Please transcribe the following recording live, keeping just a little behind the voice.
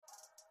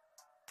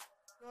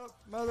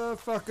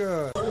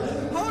Motherfucker.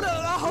 Hold on,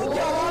 I hope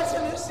y'all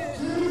watching this shit.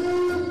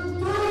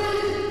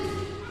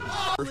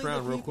 First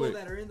round, real quick.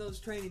 People that are in those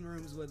training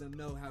rooms with him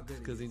know how good he is.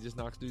 Because he just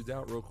knocks dudes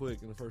out real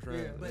quick in the first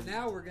round. Yeah, but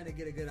now we're gonna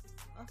get a good.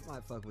 I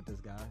might fuck with this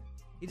guy.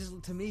 He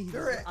just, to me,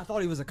 I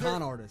thought he was a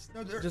con artist,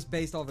 just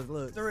based off his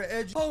looks. They're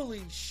edgy.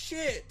 Holy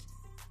shit!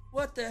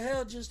 What the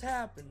hell just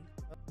happened?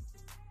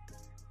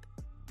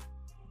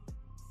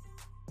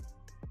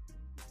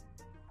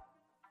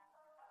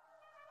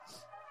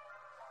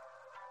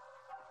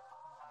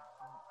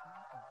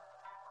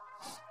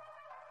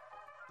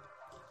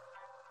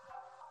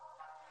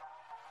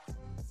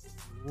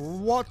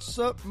 What's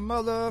up,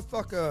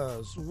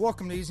 motherfuckers?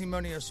 Welcome to Easy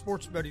Money, a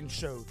sports betting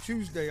show.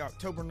 Tuesday,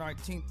 October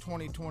 19th,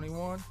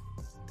 2021.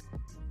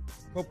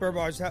 Hope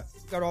everybody's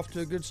got off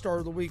to a good start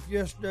of the week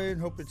yesterday and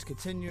hope it's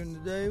continuing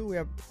today. We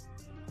have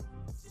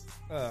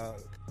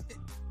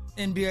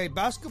NBA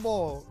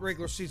basketball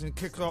regular season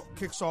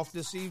kicks off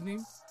this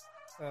evening.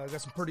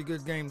 Got some pretty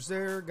good games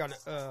there. Got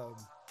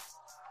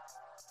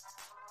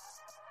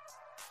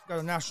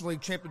a National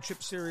League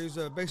Championship Series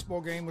baseball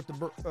game with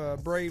the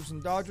Braves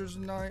and Dodgers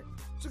tonight.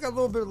 So got a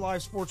little bit of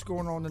live sports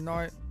going on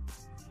tonight.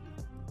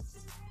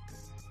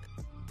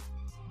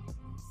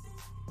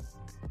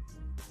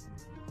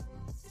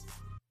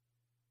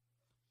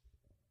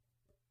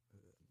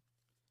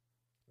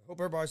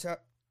 Hope everybody's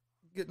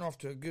getting off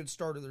to a good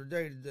start of their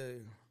day today.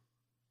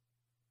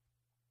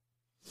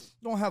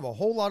 Don't have a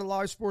whole lot of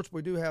live sports, but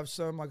we do have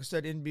some. Like I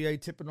said,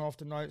 NBA tipping off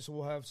tonight, so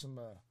we'll have some...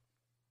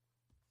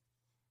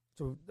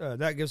 So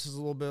that gives us a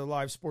little bit of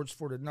live sports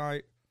for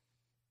tonight.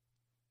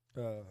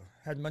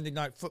 Had Monday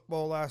Night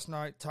Football last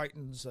night.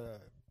 Titans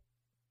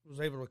was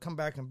able to come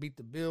back and beat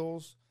the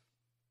Bills.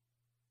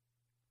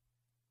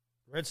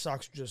 Red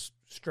Sox just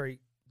straight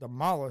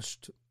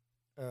demolished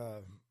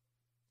the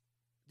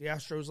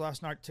Astros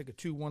last night to take a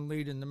 2-1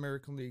 lead in the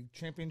American League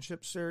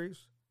Championship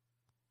Series.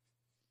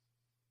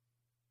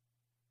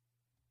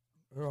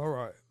 All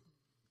right.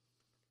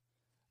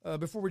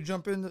 Before we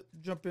jump into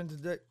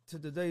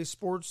today's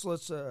sports,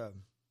 let's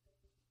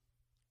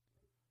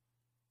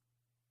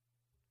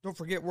don't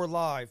forget we're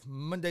live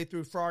Monday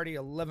through Friday,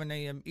 11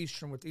 a.m.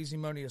 Eastern with Easy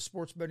Money, a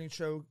sports betting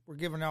show. We're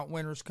giving out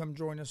winners. Come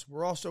join us.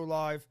 We're also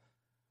live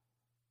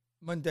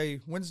Monday,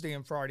 Wednesday,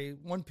 and Friday,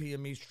 1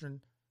 p.m.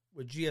 Eastern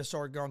with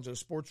GSR Gonzo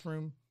Sports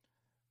Room,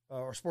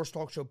 our sports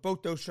talk show.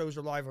 Both those shows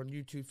are live on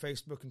YouTube,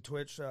 Facebook, and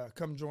Twitch.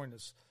 Come join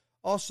us.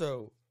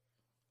 Also,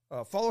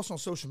 follow us on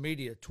social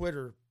media,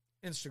 Twitter,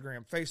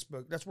 Instagram,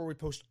 Facebook. That's where we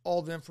post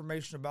all the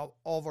information about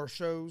all of our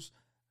shows.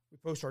 We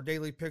post our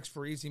daily picks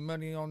for Easy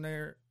Money on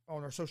there,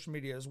 on our social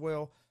media as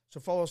well. So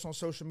follow us on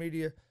social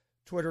media,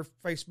 Twitter,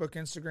 Facebook,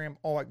 Instagram,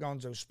 all at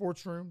Gonzo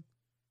Sports Room.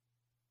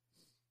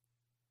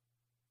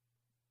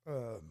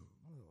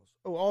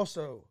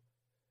 Also,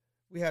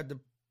 we had the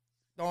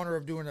honor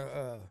of doing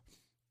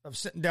of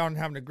sitting down and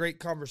having a great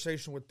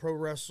conversation with pro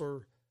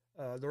wrestler,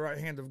 the right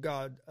hand of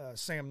God,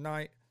 Sam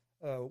Knight.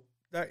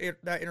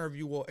 That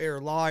interview will air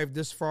live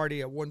this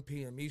Friday at 1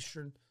 p.m.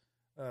 Eastern,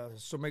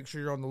 so make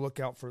sure you're on the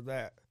lookout for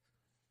that.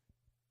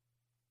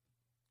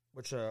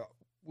 Which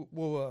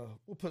we'll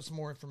put some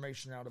more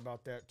information out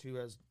about that too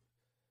as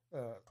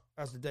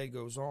the day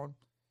goes on.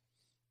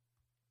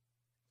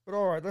 But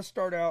all right, let's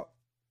start out.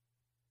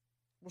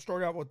 We'll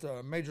start out with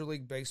Major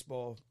League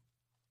Baseball.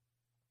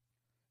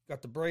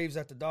 Got the Braves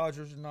at the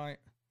Dodgers tonight.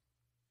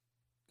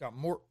 Got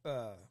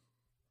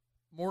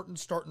Morton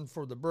starting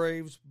for the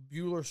Braves.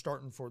 Buehler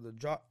starting for the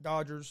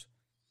Dodgers.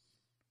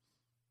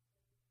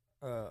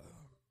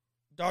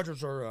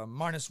 Dodgers are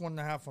minus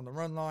 1.5 on the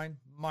run line,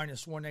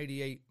 minus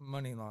 188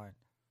 money line.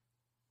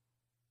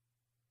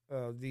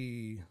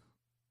 The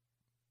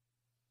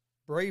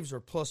Braves are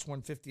plus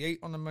 158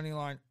 on the money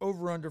line.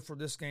 Over-under for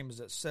this game is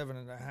at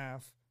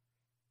 7.5.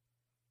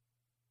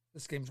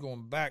 This game's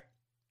going back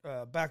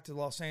to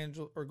Los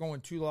Angeles, or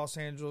going to Los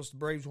Angeles. The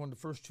Braves won the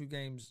first two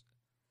games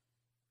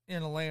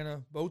in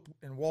Atlanta, both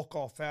in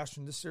walk-off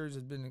fashion. This series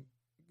has been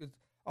good.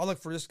 I look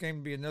for this game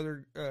to be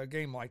another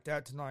game like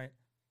that tonight.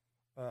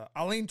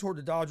 I lean toward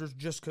the Dodgers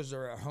just because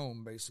they're at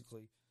home,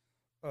 basically.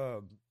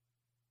 Morton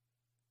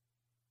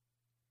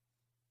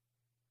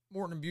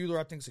and Buehler,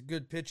 I think, is a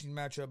good pitching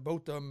matchup.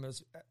 Both of them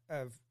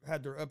have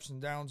had their ups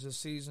and downs this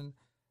season.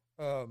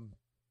 I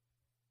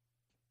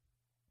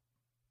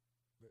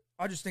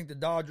just think the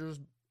Dodgers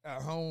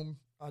at home,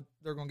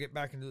 they're going to get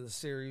back into the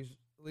series.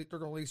 They're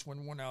going to at least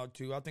win 1 out of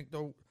 2. I think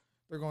they're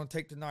going to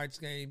take tonight's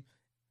game,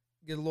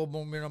 get a little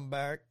momentum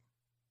back,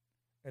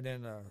 and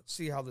then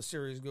see how the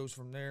series goes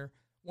from there.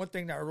 One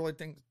thing that I really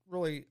think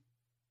really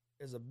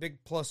is a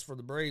big plus for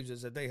the Braves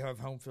is that they have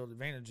home field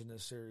advantage in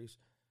this series.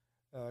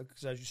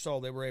 Because as you saw,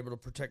 they were able to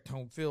protect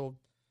home field.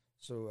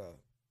 So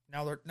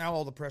now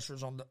all the pressure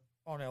is on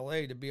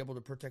LA to be able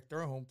to protect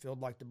their home field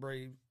like the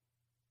Braves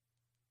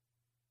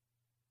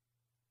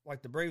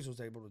was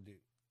able to do.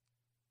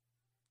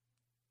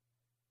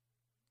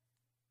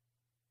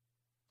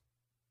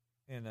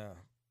 And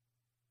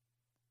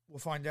we'll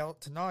find out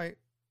tonight.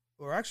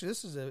 Or actually,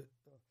 this is a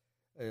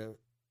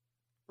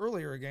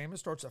earlier game. It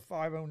starts at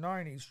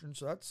 5:09 Eastern,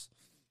 so that's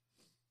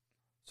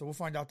So we'll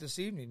find out this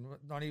evening.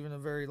 Not even a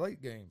very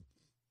late game.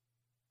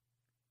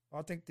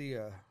 I think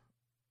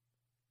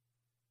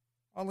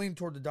I'll lean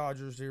toward the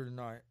Dodgers here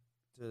tonight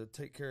to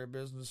take care of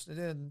business. And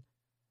then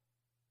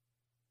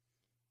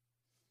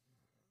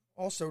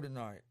also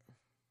tonight,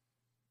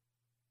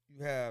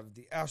 you have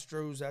the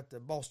Astros at the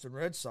Boston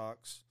Red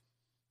Sox.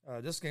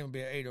 This game will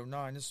be at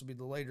 8:09. This will be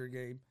the later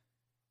game.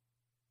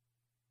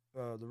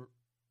 The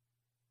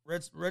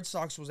Red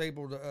Sox was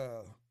able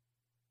to.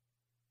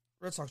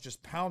 Red Sox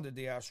just pounded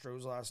the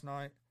Astros last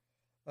night.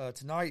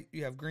 Tonight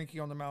you have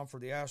Greinke on the mound for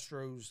the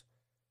Astros.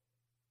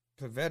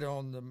 Pivetta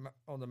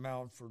on the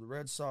mound for the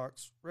Red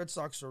Sox. Red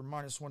Sox are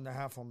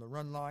 -1.5 on the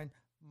run line,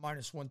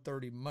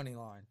 -130 money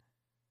line.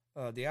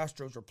 The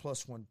Astros are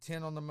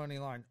 +110 on the money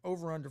line.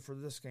 Over under for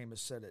this game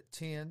is set at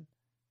 10.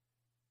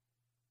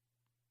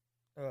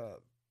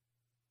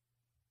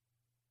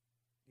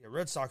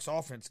 Red Sox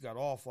offense got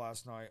off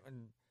last night,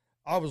 and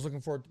I was looking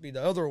for it to be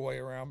the other way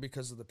around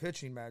because of the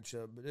pitching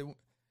matchup, but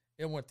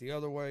it went the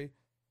other way.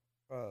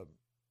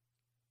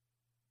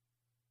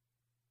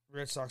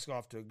 Red Sox got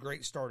off to a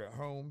great start at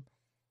home.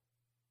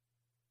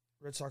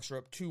 Red Sox are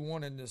up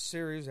 2-1 in this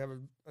series. They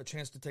have a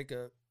chance to take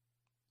a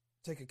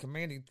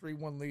commanding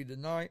 3-1 lead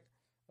tonight.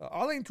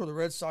 I lean toward the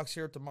Red Sox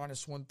here at the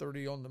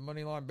 -130 on the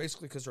money line,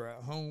 basically because they're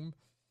at home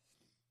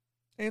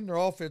and their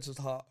offense is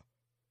hot.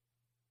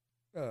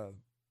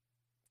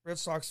 Red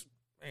Sox,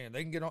 man,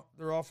 they can get on,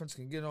 their offense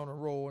can get on a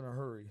roll in a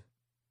hurry.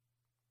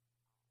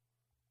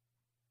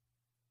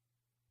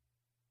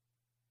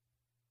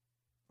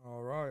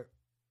 All right.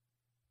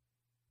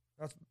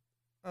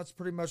 That's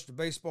pretty much the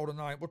baseball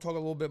tonight. We'll talk a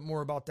little bit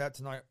more about that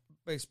tonight,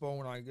 baseball,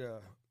 when I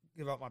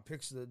give out my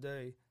picks of the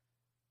day.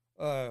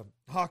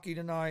 Hockey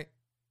tonight,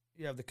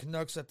 you have the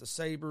Canucks at the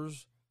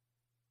Sabres.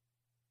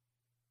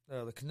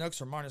 The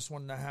Canucks are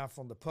 -1.5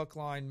 on the puck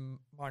line,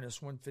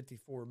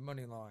 -154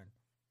 money line.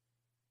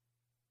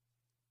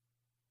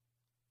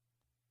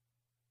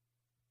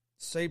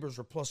 Sabres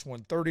are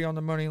 +130 on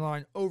the money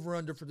line.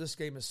 Over-under for this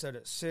game is set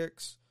at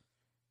 6.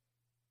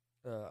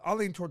 I'll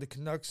lean toward the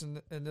Canucks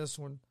in this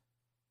one.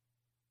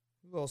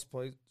 Who else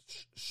plays?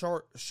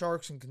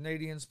 Sharks and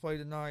Canadians play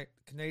tonight.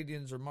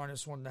 Canadians are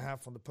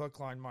 -1.5 on the puck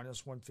line,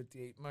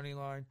 -158 money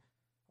line.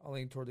 I'll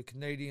lean toward the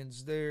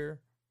Canadians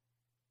there.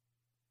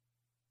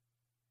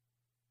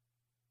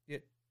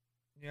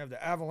 You have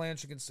the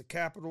Avalanche against the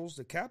Capitals.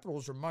 The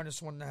Capitals are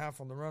 -1.5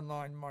 on the run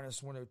line,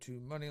 -102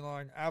 money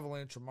line.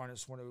 Avalanche are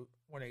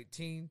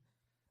 -118.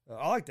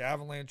 I like the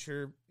Avalanche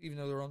here, even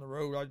though they're on the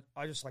road.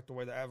 I just like the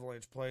way the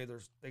Avalanche play.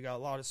 They got a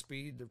lot of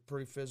speed. They're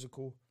pretty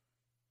physical.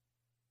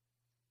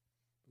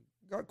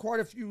 Got quite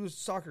a few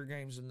soccer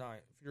games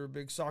tonight. If you're a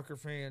big soccer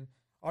fan,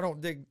 I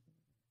don't dig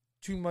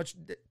too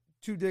deep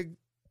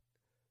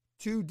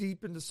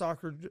into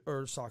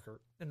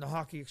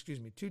hockey.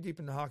 Too deep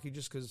into hockey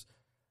just because.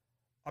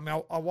 I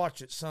mean, I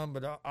watch it some,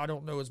 but I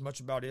don't know as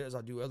much about it as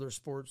I do other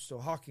sports. So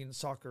hockey and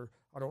soccer,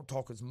 I don't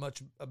talk as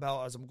much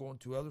about as I'm going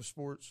to other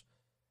sports.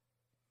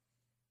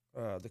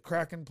 The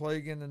Kraken play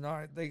again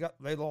tonight.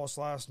 They lost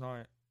last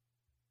night,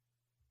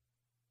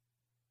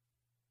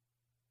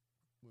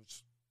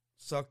 which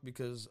sucked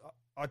because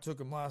I took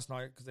them last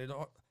night because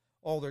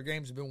all their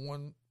games have been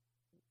one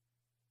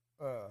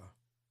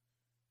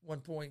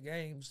point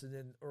games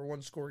or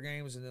one score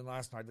games, and then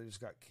last night they just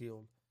got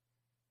killed.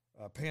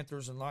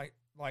 Panthers and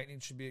Lightning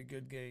should be a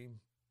good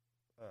game.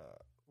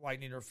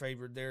 Lightning are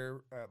favored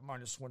there at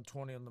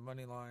 -120 on the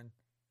money line.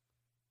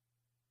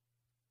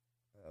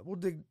 We'll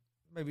dig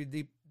maybe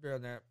deep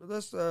on that. But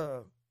let's take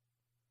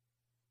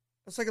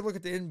a look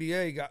at the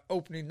NBA. You got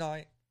opening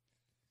night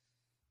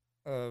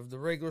of the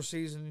regular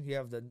season. You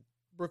have the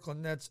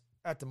Brooklyn Nets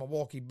at the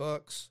Milwaukee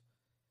Bucks,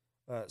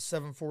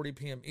 7:40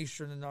 p.m.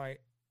 Eastern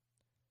tonight.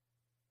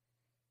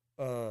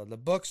 The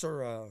Bucks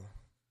are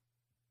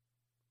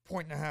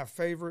 1.5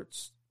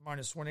 favorites,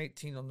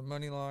 -118 on the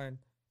money line.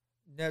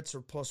 Nets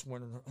are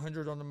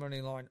 +100 on the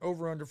money line.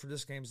 Over-under for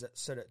this game is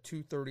set at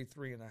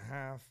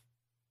 233.5.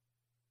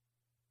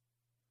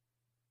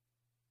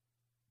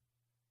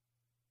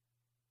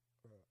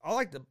 I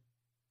like the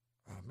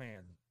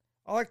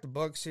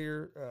Bucks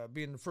here,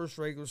 being the first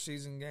regular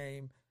season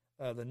game.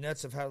 The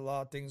Nets have had a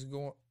lot of things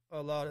going,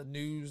 a lot of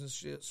news and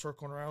shit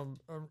circling around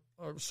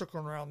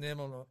them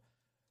on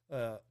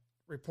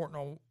reporting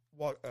on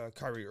what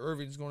Kyrie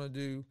Irving's going to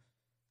do.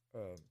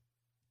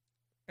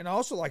 And I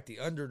also like the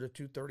under to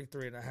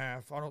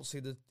 233.5. I don't see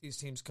these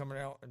teams coming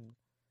out and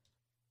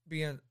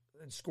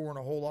scoring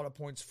a whole lot of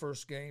points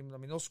first game. I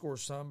mean, they'll score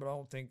some, but I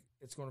don't think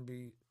it's going to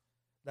be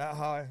that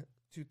high.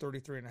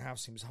 233.5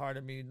 seems high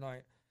to me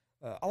tonight.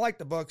 I like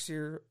the Bucks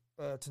here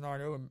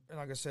tonight, and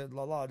like I said, a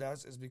lot of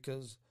that is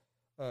because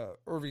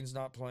Irving's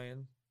not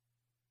playing.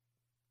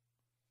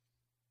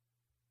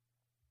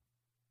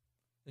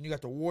 Then you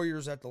got the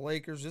Warriors at the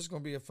Lakers. This is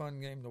going to be a fun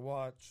game to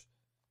watch.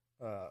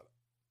 Got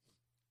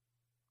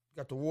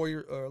the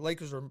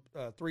Lakers are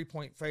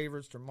 3-point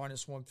favorites. They're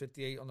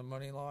 -158 on the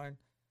money line.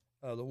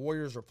 The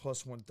Warriors are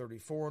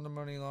 +134 on the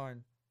money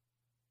line.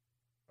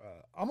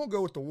 I'm going to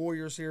go with the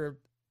Warriors here,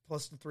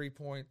 plus the 3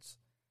 points.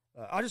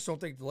 I just don't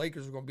think the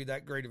Lakers are going to be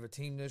that great of a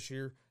team this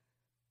year.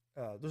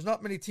 There's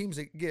not many teams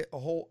that get a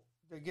whole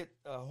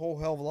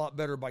hell of a lot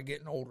better by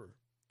getting older.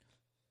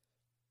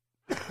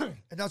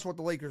 And that's what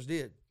the Lakers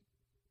did.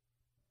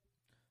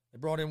 They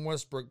brought in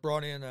Westbrook,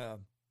 brought in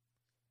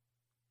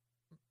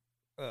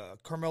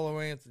Carmelo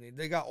Anthony.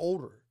 They got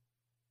older.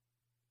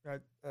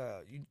 Right?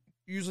 You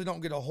usually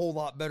don't get a whole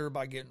lot better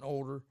by getting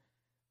older.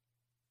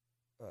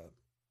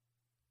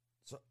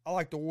 So I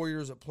like the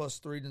Warriors at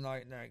 +3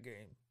 tonight in that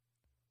game.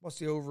 What's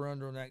the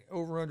over-under on that?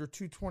 Over-under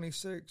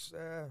 226. Is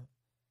there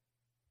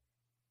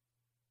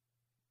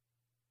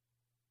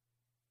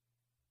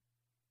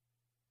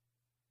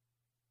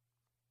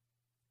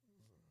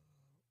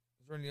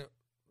any? Let's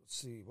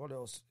see. What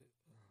else?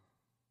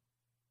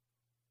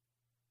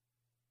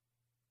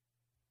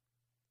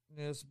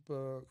 Yes,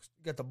 Bucks.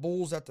 You got the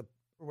Bulls at the.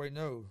 Wait,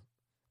 no.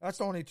 That's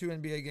the only 2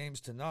 NBA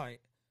games tonight.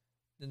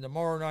 Then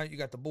tomorrow night, you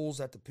got the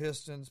Bulls at the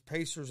Pistons.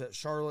 Pacers at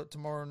Charlotte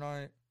tomorrow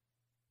night.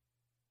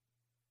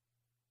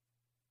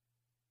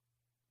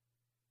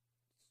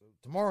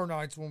 Tomorrow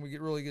night's when we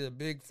really get a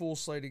big full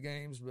slate of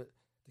games, but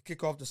to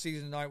kick off the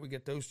season tonight, we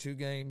get those 2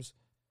 games.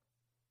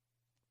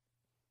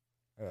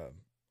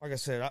 Like I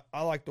said,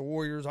 I like the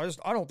Warriors. I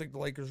don't think the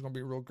Lakers are going to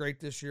be real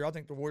great this year. I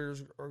think the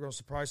Warriors are going to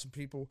surprise some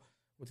people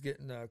with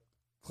getting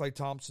Klay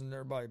Thompson and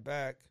everybody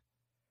back.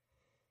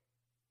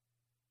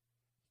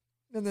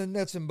 And then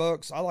Nets and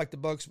Bucks. I like the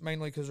Bucks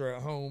mainly because they're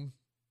at home.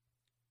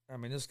 I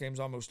mean, this game's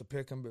almost a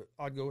pick 'em, but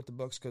I'd go with the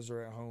Bucks because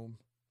they're at home.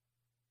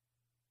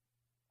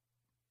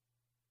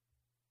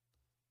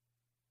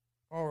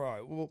 All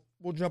right,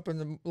 we'll jump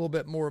into a little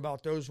bit more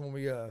about those when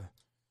we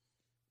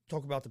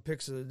talk about the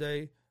picks of the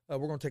day. We're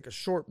going to take a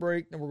short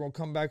break, then we're going to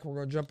come back and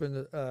we're going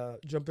to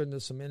jump into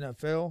some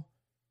NFL.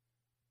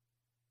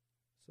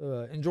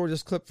 So enjoy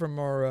this clip from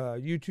our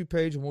YouTube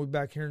page, and we'll be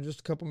back here in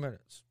just a couple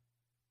minutes.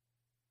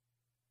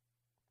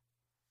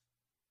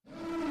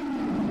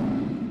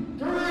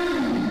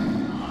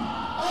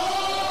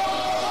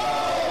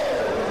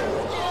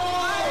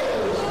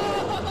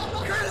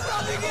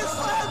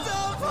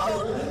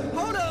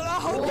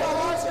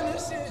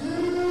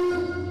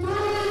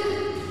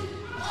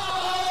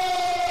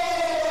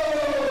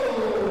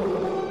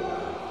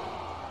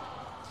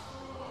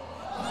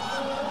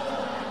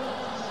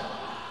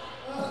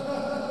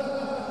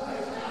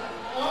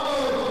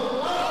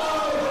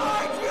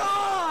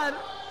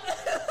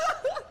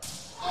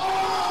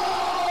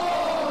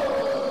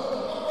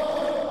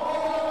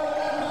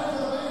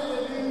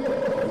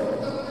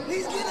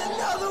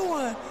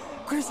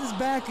 Chris's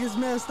back is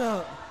messed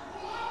up.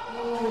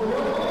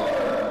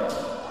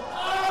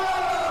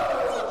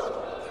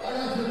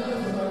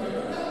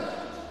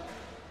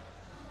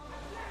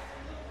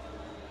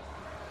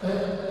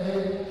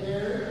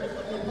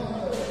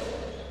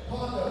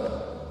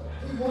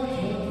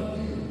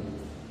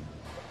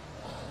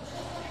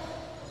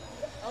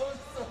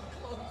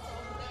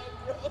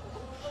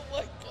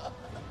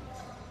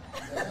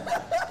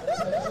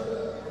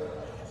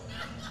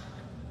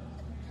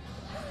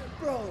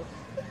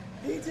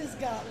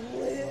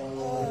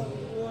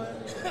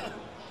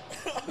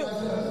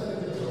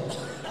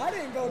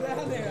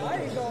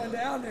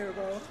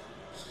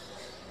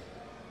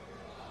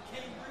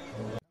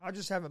 I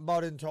just haven't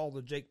bought into all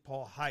the Jake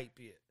Paul hype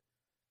yet.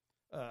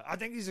 I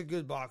think he's a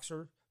good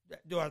boxer.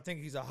 Do I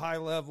think he's a high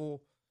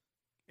level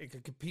and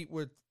can compete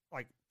with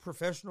like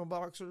professional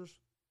boxers?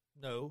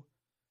 No.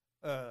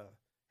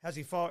 Has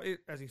he fought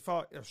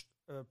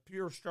a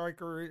pure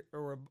striker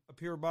or a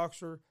pure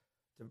boxer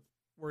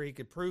where he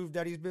could prove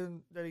that he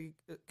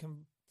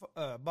can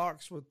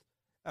box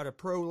at a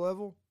pro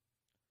level?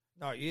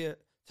 Not yet.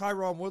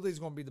 Tyron Woodley's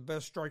going to be the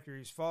best striker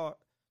he's fought.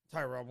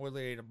 Tyron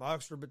Woodley ain't a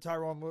boxer, but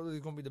Tyron Woodley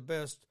is going to be the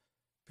best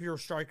pure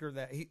striker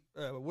that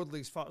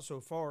Woodley's fought so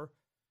far.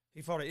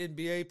 He fought an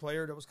NBA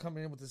player that was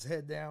coming in with his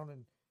head down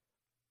and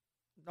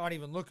not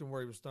even looking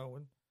where he was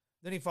throwing.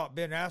 Then he fought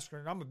Ben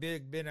Askren, and I'm a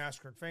big Ben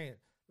Askren fan.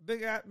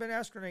 Ben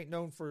Askren ain't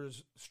known for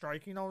his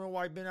striking. I don't know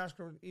why Ben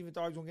Askren even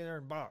thought he was going to get there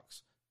and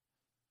box.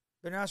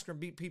 Ben Askren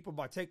beat people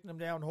by taking them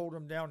down, holding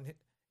them down,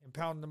 and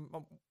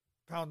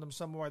pounding them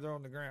somewhere they're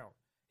on the ground.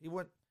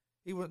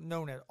 He wasn't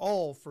known at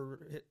all for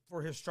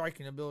his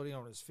striking ability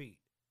on his feet.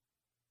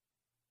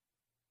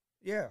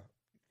 Yeah,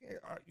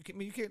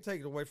 you can't take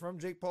it away from him.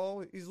 Jake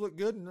Paul, he's looked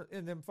good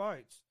in them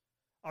fights.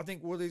 I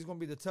think Woodley's going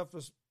to be the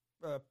toughest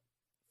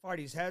fight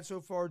he's had so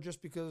far,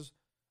 just because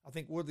I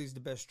think Woodley's the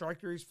best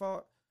striker he's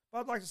fought. But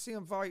I'd like to see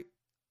him fight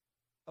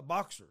a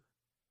boxer.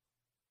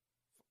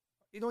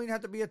 You don't even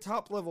have to be a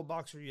top-level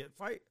boxer yet.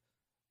 Fight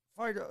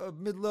a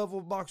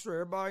mid-level boxer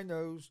everybody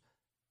knows.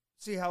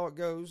 See how it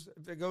goes.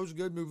 If it goes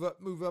good,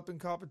 move up in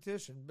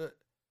competition. But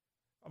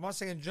I'm not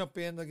saying jump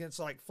in against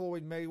like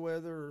Floyd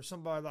Mayweather or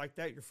somebody like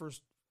that. Your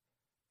first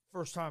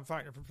time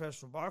fighting a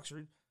professional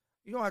boxer.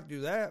 You don't have to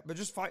do that, but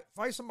just fight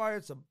somebody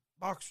that's a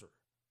boxer,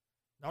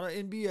 not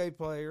an NBA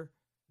player,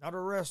 not a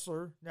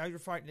wrestler. Now you're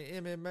fighting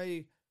an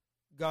MMA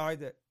guy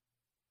that,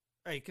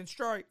 hey, can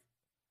strike.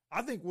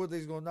 I think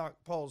Woodley's going to knock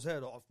Paul's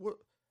head off.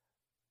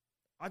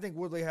 I think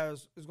Woodley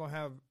is going to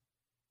have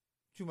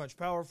too much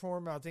power for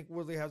him. I think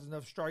Woodley has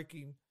enough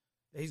striking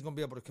that he's going to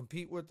be able to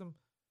compete with him.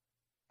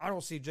 I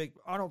don't think Jake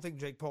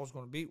Paul's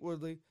going to beat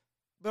Woodley,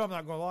 but I'm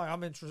not going to lie.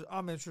 I'm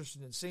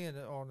interested in seeing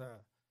it on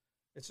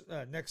it's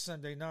next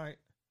Sunday night.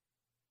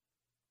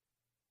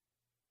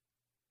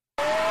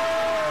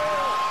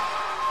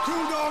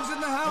 Coon Dog's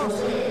in the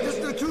house.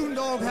 Just the Coon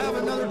Dog have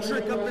another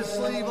trick up his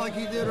sleeve like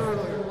he did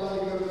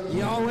earlier.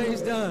 He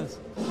always does.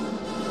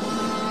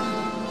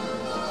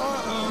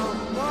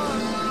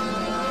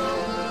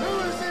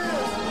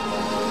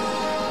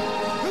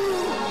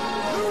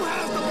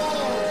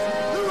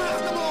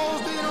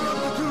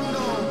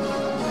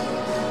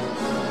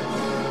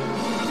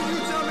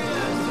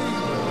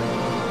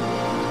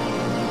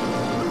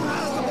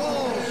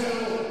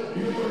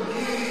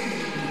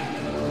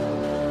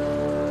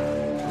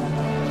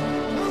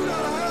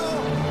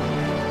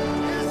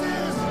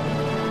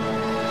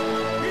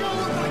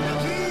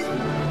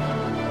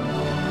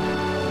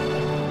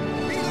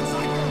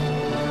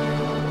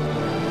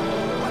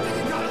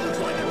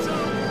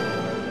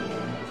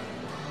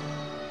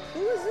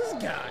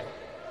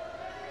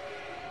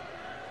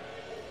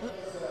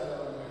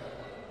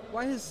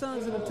 Why his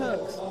son's in a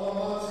tux?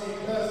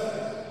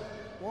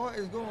 What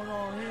is going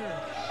on here?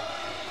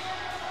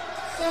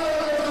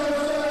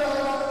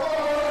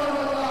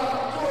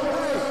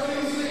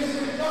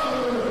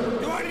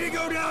 Do I need to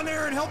go down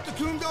there and help the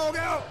Coon Dog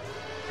out?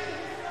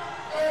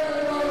 I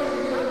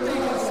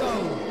think so.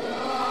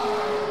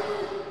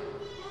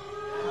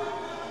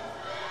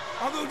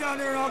 I'll go down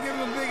there and I'll give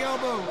him a big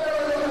elbow.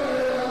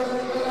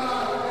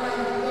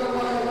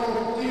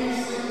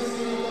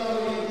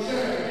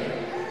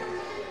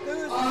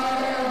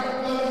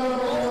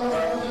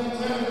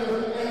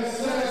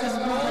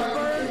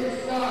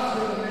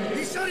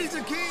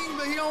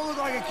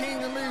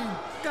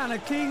 What kind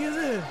of king is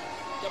this?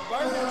 The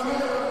Burger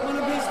King.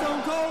 Wanna be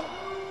Stone Cold?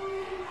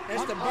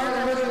 That's the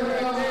Burger King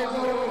right there.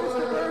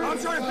 I'm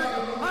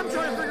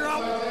trying to figure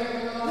out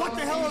what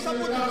the hell is up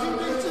with the two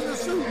dudes in the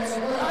suits. I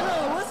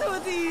know. What's up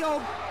with the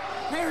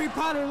Harry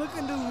Potter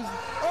looking dudes?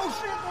 Oh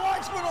shit! The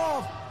lights went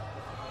off.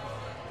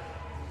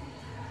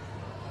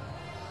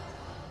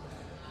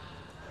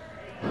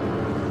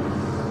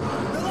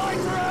 The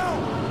lights are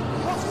out.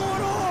 What's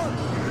going on?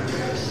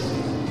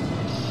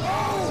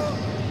 Oh!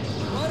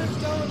 What is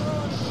going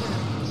on?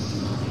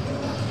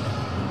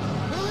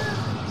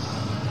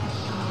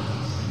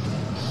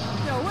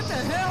 Yo, what the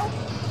hell?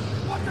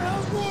 What the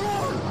hell's going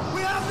on?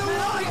 We have no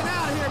light. Get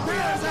out of here.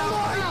 Power's out.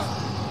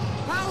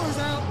 Power's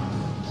out.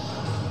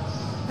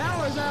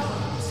 Power's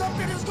out.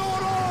 Something is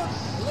going on.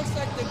 It looks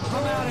like the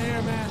I'm out of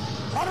here, man.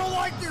 I don't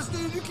like this,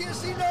 dude. You can't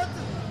see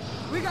nothing.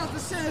 We got the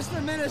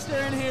sinister minister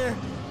in here.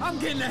 I'm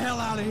getting the hell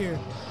out of here.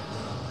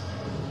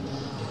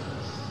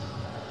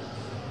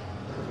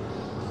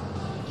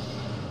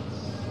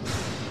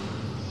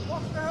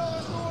 What the hell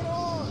is going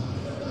on?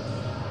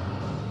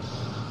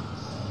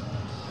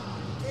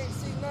 Can't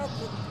see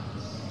nothing.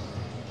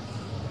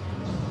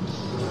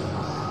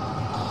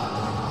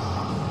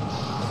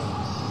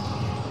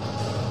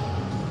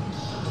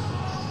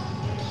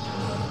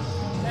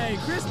 Hey,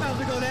 Chris about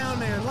to go down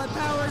there. Let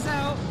Powers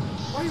out.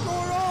 What's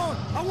going on?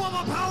 I want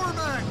my power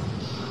back.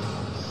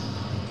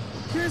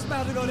 Chris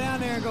about to go down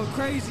there and go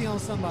crazy on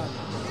somebody.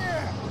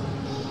 Yeah.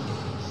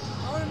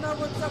 I want to know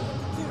what's up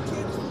with the two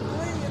kids from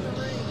Glee in the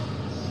ring.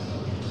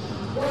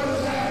 What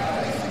is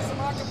that? They sing some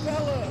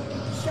acapella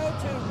show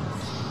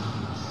tunes.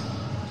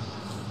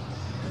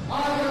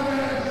 I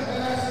demand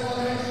an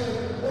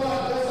explanation.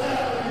 What is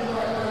happening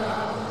right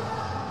now?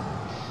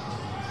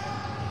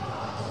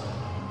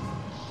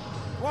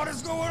 What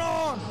is going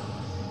on?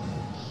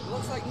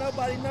 Looks like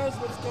nobody knows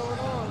what's going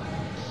on.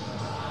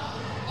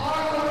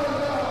 I want to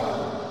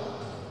know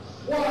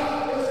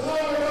what is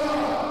going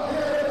on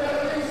here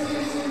at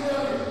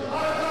BCCW. I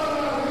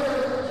come out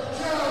here,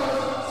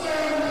 challenge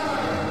Sam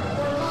Knight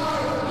for my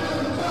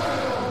new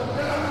title.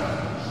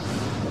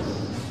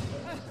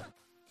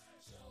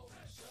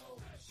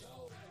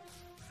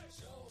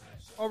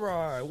 All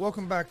right,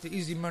 welcome back to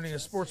Easy Money, a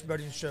sports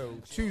betting show,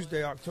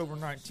 Tuesday, October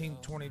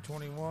 19th,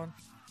 2021.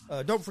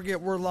 Don't forget,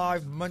 we're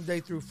live Monday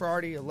through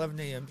Friday, 11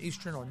 a.m.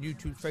 Eastern on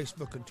YouTube,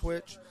 Facebook, and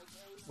Twitch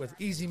with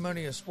Easy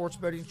Money, a sports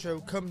betting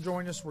show. Come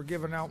join us. We're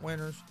giving out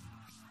winners.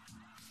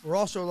 We're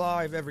also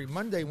live every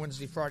Monday,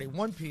 Wednesday, Friday,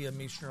 1 p.m.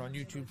 Eastern on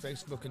YouTube,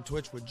 Facebook, and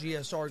Twitch with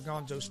GSR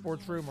Gonzo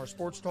Sports Room, our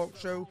sports talk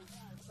show.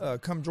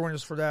 Come join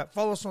us for that.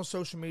 Follow us on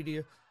social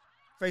media,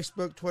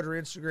 Facebook, Twitter,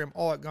 Instagram,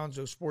 all at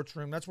Gonzo Sports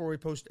Room. That's where we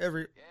post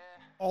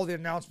all the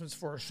announcements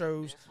for our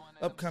shows,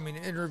 upcoming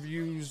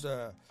interviews,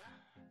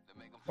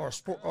 our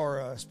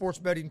sports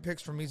betting picks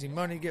from Easy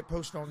Money get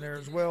posted on there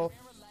as well.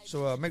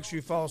 So make sure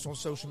you follow us on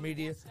social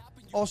media.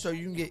 Also,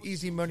 you can get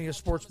Easy Money, a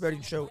sports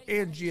betting show,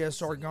 and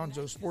GSR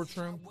Gonzo Sports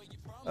Room.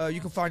 You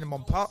can find them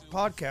on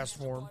podcast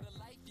form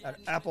at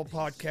Apple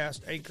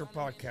Podcast, Anchor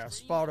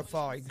Podcast,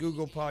 Spotify,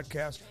 Google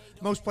Podcast.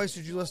 Most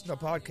places you listen to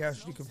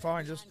podcasts, you can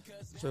find us.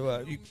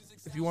 So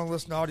if you want to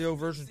listen to audio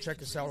version,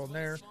 check us out on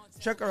there.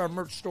 Check out our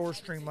merch store,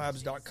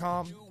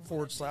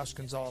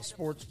 streamlabs.com/Gonzalez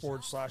Sports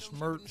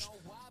 /merch.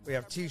 We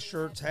have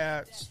t-shirts,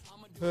 hats,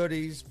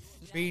 hoodies,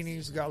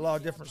 beanies. Got a lot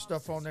of different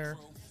stuff on there.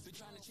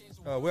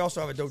 We also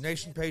have a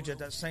donation page at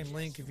that same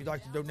link if you'd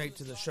like to donate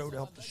to the show to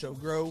help the show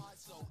grow.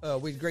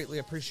 We'd greatly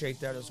appreciate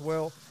that as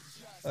well.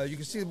 You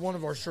can see one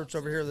of our shirts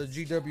over here, the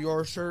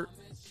GWR shirt.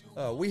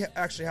 We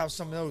actually have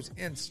some of those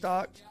in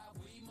stock.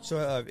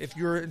 So if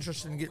you're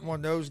interested in getting one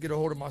of those, get a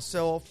hold of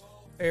myself,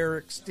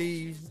 Eric,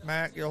 Steve,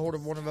 Matt. Get a hold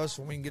of one of us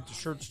and we can get the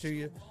shirts to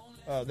you.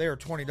 They are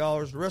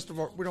 $20. The rest of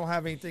we don't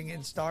have anything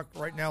in stock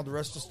right now. The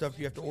rest of the stuff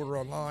you have to order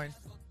online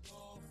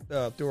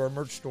through our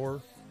merch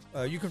store.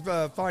 You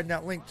can find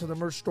that link to the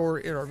merch store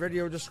in our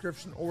video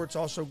description, or it's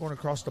also going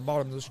across the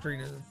bottom of the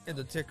screen in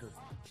the ticker.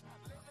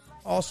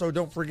 Also,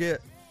 don't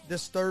forget,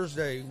 this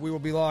Thursday we will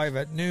be live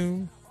at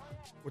noon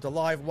with a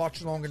live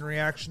watch-along and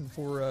reaction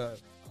for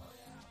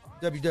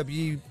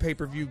WWE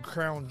pay-per-view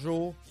Crown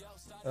Jewel.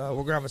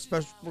 We're gonna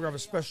have a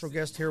special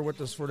guest here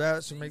with us for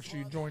that, so make sure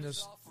you join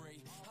us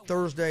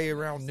Thursday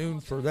around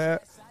noon for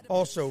that.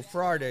 Also,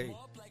 Friday,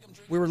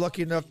 we were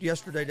lucky enough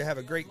yesterday to have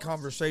a great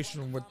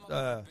conversation with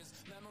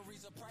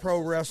pro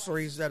wrestler.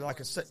 He's been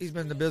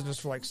in the business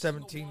for like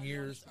 17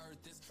 years.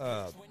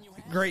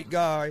 Great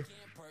guy,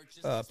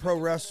 pro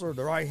wrestler,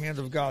 the right hand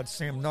of God,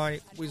 Sam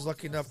Knight. We was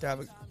lucky enough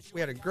to we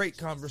had a great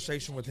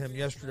conversation with him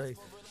yesterday.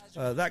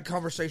 That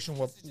conversation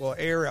will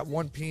air at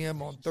 1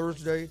 p.m. on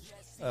Thursday.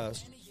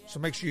 So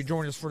make sure you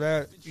join us for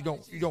that. You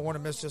don't want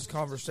to miss this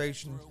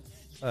conversation.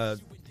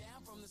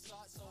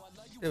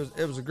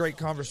 It was a great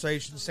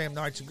conversation. Sam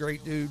Knight's a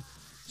great dude.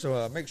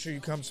 So make sure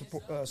you come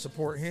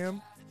support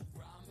him.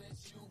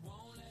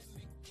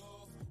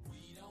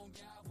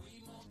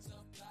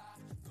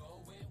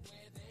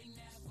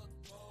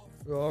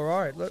 All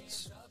right,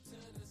 let's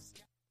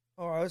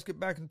get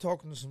back and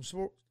talking to some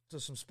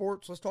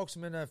sports. Let's talk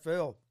some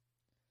NFL.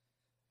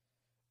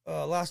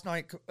 Last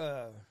night,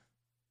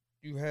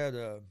 you had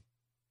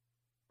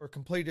or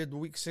completed the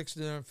Week 6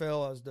 of the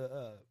NFL as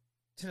the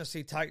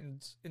Tennessee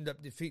Titans end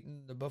up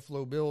defeating the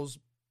Buffalo Bills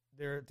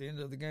there at the end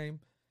of the game.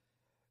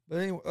 But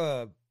anyway,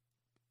 but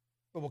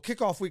we'll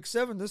kick off Week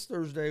 7 this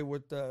Thursday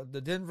with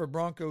the Denver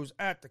Broncos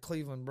at the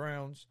Cleveland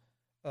Browns.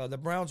 The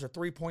Browns are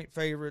 3-point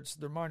favorites.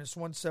 They're minus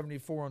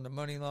 174 on the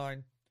money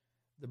line.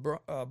 The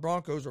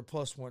Broncos are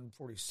plus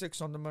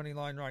 146 on the money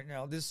line right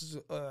now. This is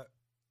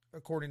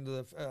according to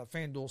the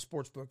FanDuel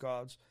Sportsbook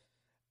odds.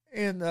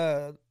 And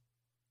the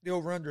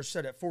over-under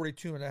set at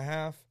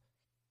 42.5.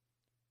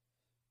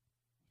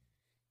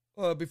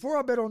 Before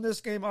I bet on this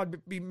game,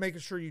 I'd be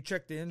making sure you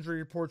check the injury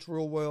reports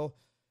real well.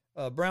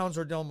 Browns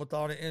are dealing with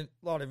a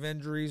lot of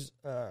injuries.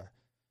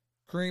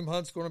 Kareem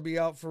Hunt's going to be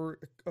out for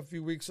a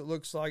few weeks, it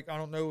looks like. I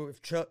don't know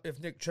if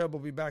Nick Chubb will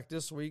be back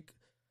this week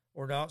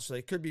or not, so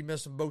they could be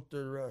missing both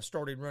their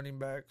starting running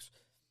backs.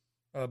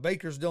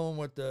 Baker's dealing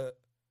with a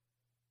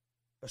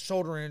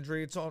shoulder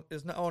injury. It's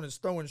not on his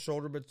throwing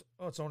shoulder, but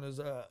it's on his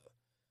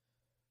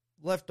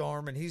left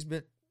arm, and he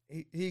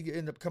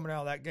ended up coming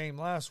out of that game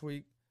last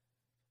week.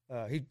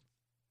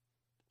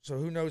 So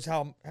who knows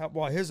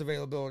what his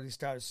availability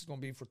status is going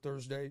to be for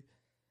Thursday.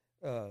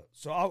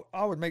 So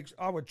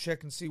I would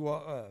check and see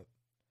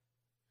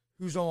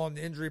who's on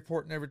the injury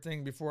report and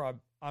everything before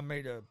I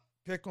made a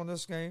pick on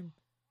this game.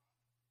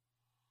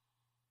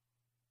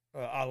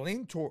 I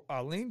lean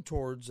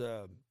towards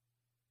the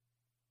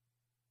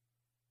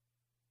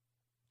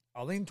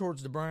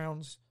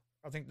Browns.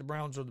 I think the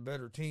Browns are the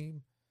better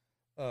team.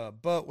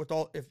 But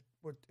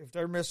if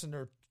they're missing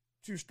their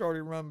two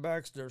starting run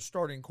backs, their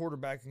starting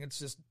quarterback against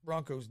this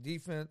Broncos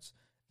defense,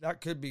 that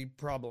could be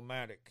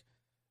problematic.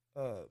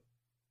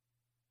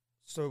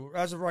 So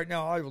as of right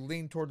now, I would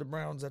lean toward the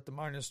Browns at the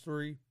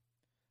 -3.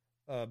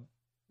 But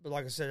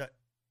like I said,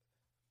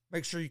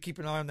 make sure you keep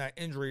an eye on that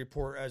injury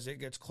report as it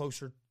gets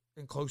closer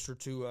and closer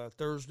to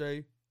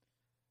Thursday,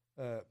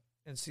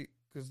 and see,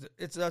 because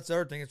that's the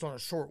other thing. It's on a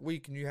short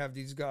week, and you have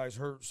these guys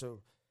hurt,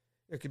 so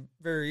it could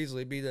very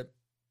easily be that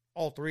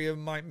all three of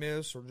them might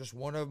miss, or just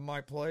one of them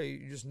might play.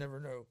 You just never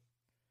know.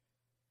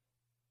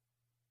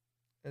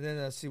 And then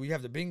let's see, we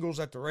have the Bengals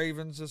at the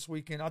Ravens this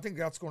weekend. I think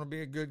that's going to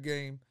be a good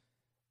game.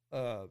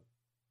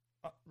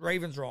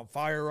 Ravens are on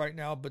fire right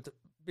now, but the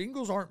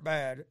Bengals aren't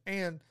bad.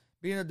 And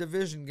being a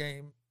division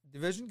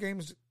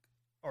games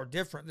are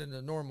different than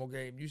the normal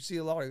game. You see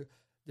a lot of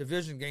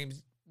division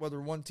games, whether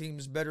one team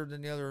is better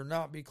than the other or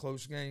not, be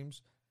close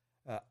games.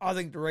 I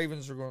think the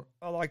Ravens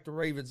I like the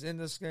Ravens in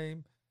this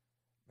game.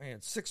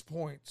 Man, 6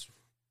 points.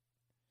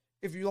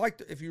 If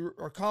you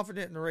are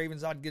confident in the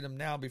Ravens, I'd get them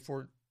now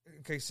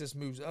in case this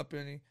moves up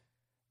any.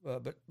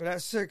 But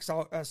at 6,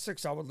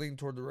 I would lean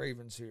toward the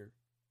Ravens here.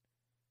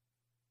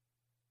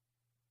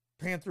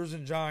 Panthers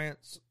and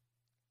Giants.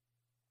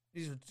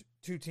 These are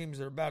two teams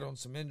that are battling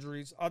some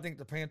injuries. I think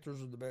the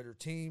Panthers are the better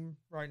team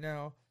right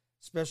now,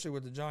 especially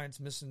with the Giants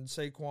missing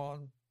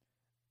Saquon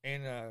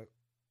and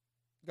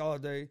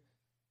Golladay.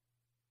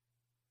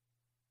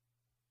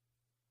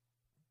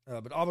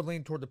 But I would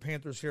lean toward the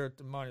Panthers here at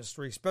the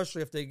 -3,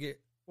 especially if they they're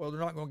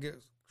not going to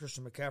get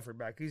Christian McCaffrey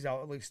back. He's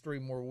out at least 3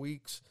 more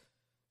weeks.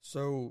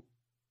 So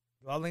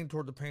I lean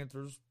toward the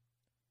Panthers.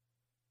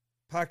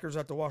 Packers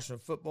at the Washington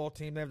football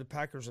team. They have the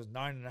Packers as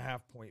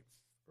 9.5 point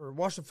or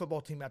Washington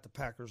football team at the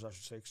Packers, I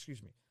should say.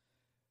 Excuse me.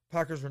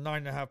 Packers are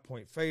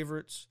 9.5-point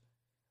favorites.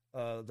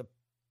 I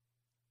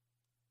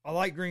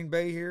like Green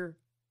Bay here.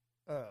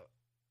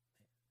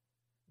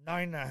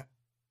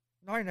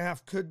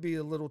 9.5 could be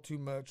a little too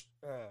much.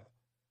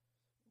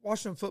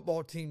 Washington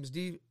football teams,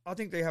 I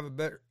think they have a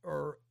better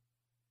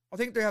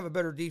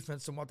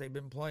defense than what they've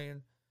been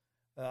playing.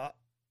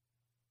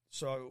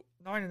 So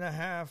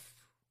 9.5,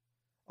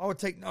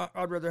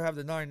 I'd rather have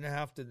the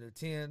 9.5 than the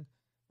 10,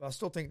 but I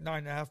still think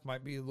 9.5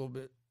 might be a little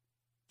bit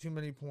too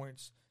many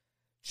points.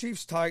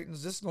 Chiefs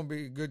Titans, this is going to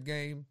be a good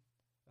game.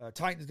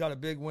 Titans got a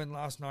big win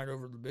last night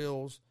over the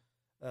Bills.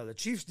 The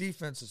Chiefs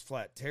defense is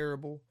flat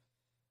terrible.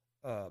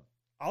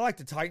 I like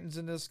the Titans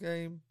in this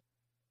game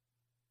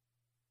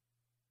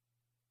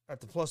at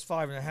the plus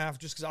 5.5,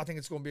 just because I think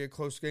it's going to be a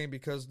close game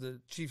because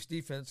the Chiefs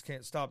defense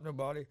can't stop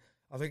nobody.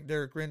 I think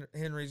Derrick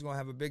Henry's going to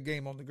have a big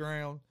game on the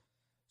ground.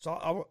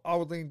 So I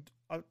would lean,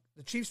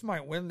 the Chiefs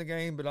might win the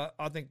game, but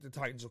I think the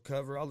Titans will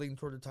cover. I lean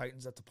toward the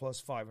Titans at the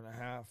plus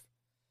 5.5.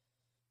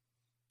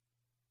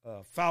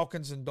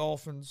 Falcons and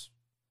Dolphins.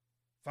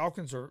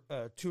 Falcons are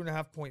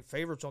 2.5-point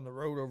favorites on the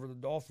road over the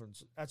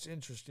Dolphins. That's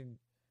interesting.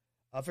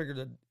 I figured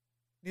that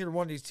neither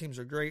one of these teams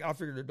are great. I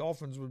figured the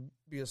Dolphins would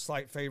be a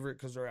slight favorite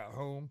because they're at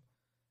home.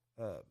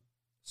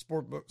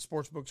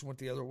 Sports books went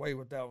the other way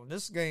with that one.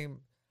 This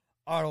game,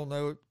 I don't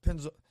know. It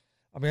depends.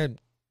 I mean,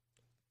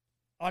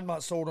 I'm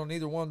not sold on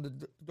either one of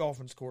the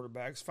Dolphins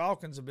quarterbacks.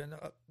 Falcons have been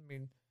up. I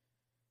mean,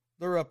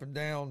 they're up and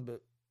down,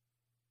 but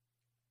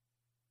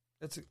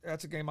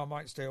that's a game I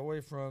might stay away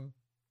from.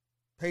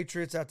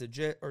 Patriots at the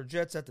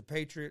Jets at the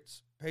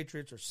Patriots.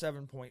 Patriots are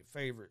 7-point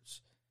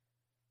favorites.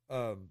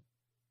 I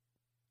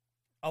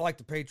like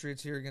the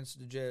Patriots here against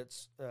the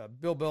Jets.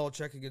 Bill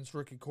Belichick against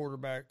rookie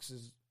quarterbacks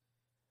is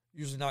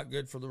usually not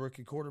good for the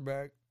rookie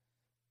quarterback.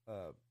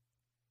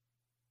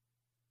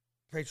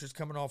 Patriots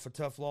coming off a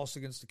tough loss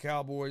against the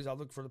Cowboys. I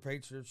look for the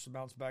Patriots to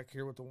bounce back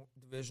here with the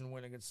division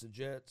win against the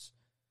Jets.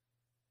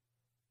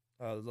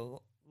 The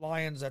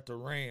Lions at the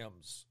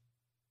Rams.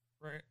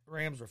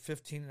 Rams are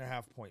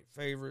 15.5-point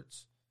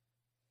favorites.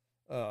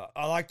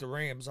 I like the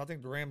Rams. I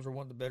think the Rams are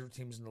one of the better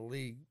teams in the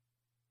league.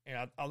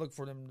 And I look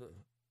for them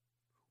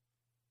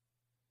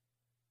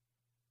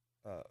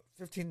to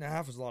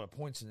 15.5 is a lot of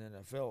points in the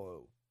NFL,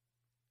 though.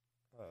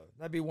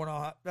 That'd be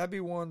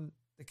one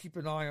to keep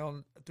an eye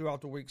on throughout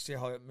the week, see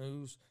how it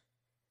moves.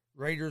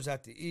 Raiders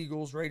at the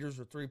Eagles. Raiders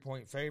are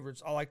 3-point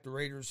favorites. I like the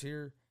Raiders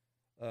here.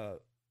 I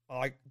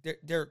like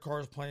Derek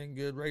Carr's playing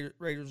good.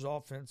 Raiders'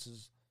 offense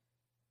is,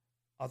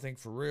 I think,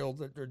 for real.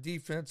 That their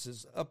defense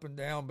is up and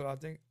down, but I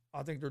think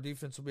their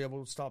defense will be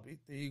able to stop the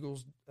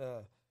Eagles'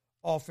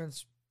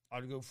 offense.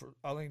 I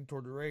lean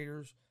toward the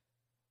Raiders.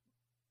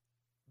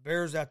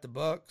 Bears at the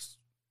Bucks.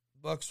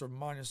 Bucks are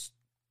minus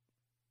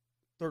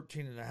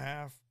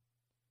 13.5.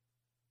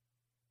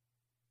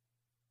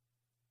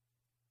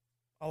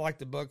 I like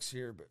the Bucks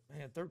here, but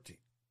man, 13.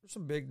 There's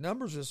some big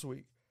numbers this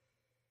week.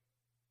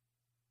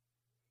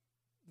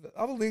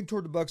 I would lean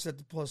toward the Bucks at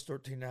the plus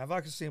 13.5.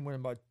 I can see them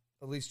winning by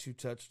at least 2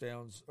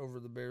 touchdowns over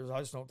the Bears. I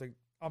just don't think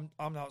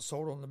I'm not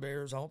sold on the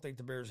Bears. I don't think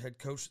the Bears head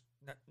coach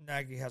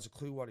Nagy has a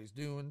clue what he's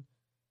doing.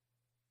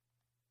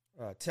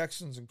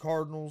 Texans and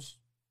Cardinals.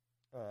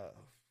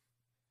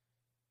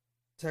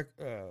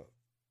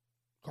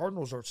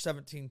 Cardinals are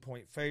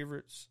 17-point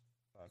favorites.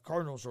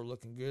 Cardinals are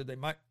looking good.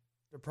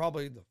 They're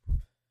probably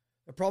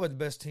the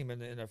best team in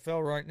the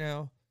NFL right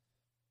now.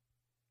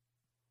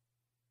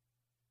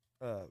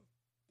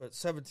 But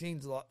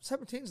 17's a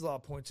lot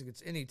of points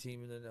against any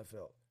team in the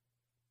NFL.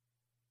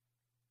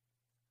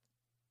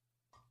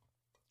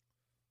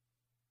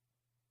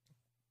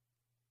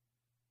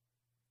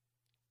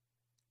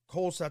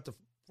 Colts at the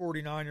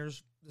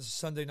 49ers. This is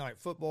Sunday Night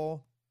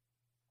Football.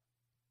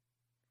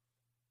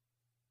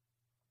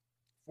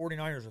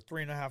 49ers are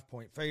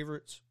 3.5-point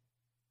favorites.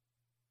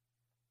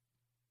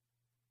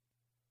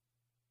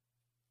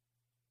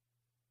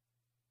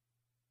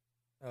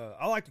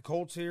 I like the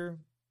Colts here.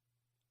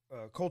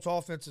 Colts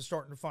offense is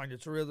starting to find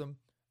its rhythm.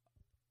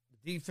 The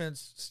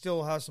defense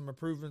still has some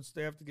improvements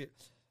they have to get.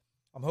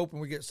 I'm hoping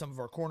we get some of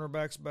our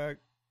cornerbacks back.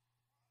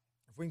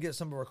 If we can get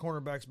some of our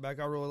cornerbacks back,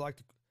 I really like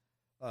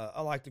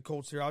I like the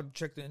Colts here. I'll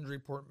check the injury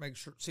report,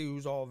 see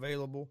who's all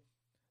available.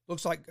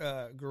 Looks like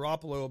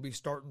Garoppolo will be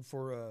starting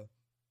for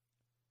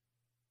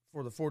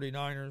the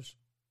 49ers.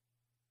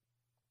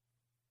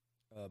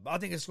 But I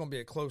think it's going to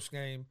be a close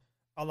game.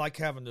 I like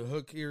having the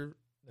hook here.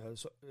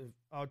 So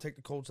I'll take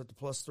the Colts at the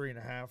plus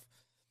 3.5.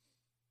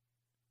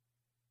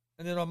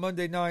 And then on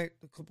Monday night,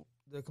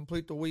 to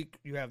complete the week,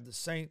 you have the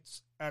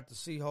Saints at the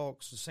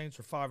Seahawks. The Saints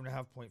are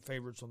 5.5-point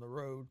favorites on the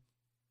road.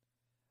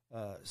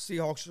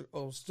 Seahawks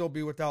will still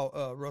be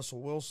without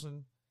Russell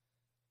Wilson.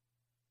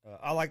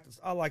 I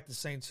like the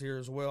Saints here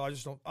as well. I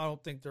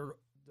don't think the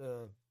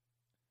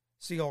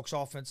Seahawks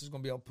offense is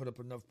going to be able to put up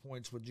enough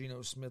points with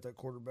Geno Smith at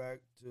quarterback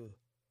to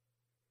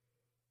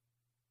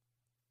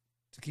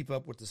keep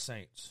up with the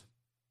Saints.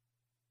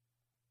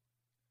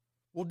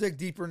 We'll dig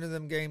deeper into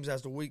them games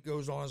as the week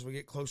goes on, as we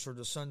get closer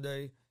to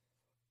Sunday.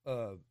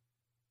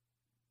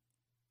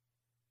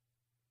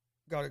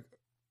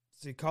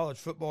 college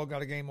football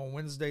got a game on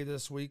Wednesday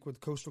this week with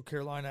Coastal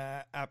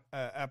Carolina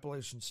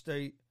Appalachian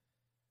State.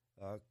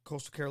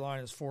 Coastal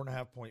Carolina is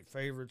 4.5-point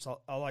favorites.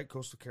 I like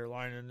Coastal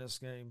Carolina in this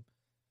game.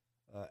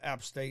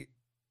 App State's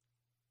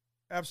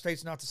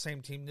not the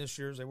same team this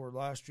year as they were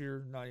last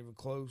year. Not even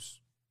close.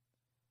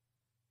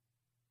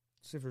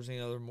 See if there's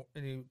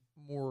any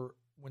more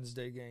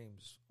Wednesday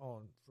games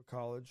on for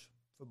college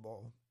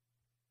football.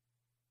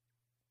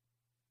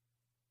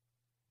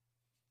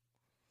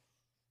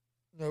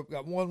 Nope,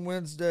 got one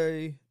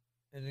Wednesday,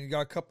 and then you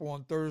got a couple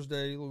on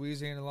Thursday.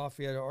 Louisiana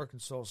Lafayette at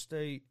Arkansas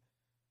State,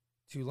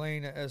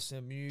 Tulane at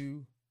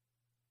SMU,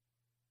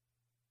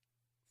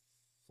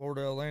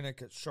 Florida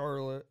Atlantic at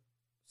Charlotte,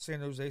 San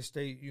Jose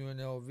State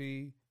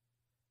UNLV.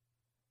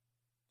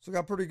 So got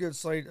a pretty good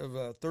slate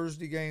of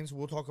Thursday games.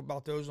 We'll talk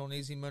about those on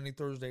Easy Money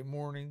Thursday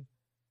morning.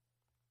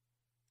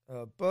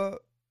 But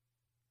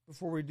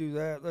before we do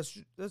that,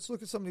 let's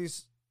look at some of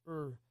these.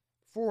 Or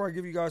before I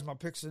give you guys my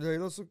picks today,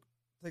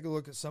 take a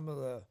look at some of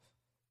the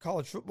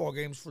college football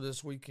games for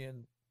this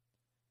weekend.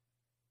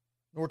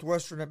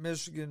 Northwestern at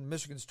Michigan.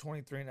 Michigan's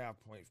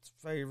 23.5-point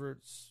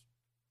favorites.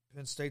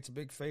 Penn State's a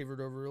big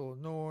favorite over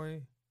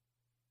Illinois.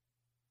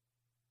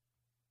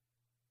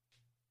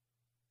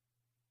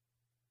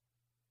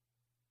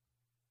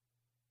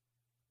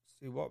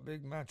 See what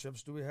big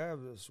matchups do we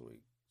have this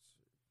week.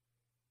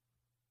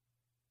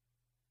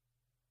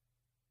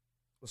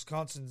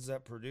 Wisconsin's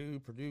at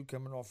Purdue. Purdue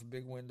coming off a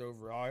big win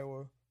over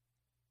Iowa.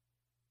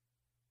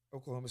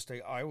 Oklahoma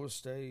State, Iowa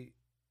State,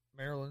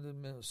 Maryland and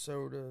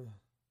Minnesota.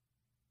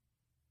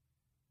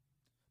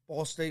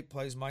 Ball State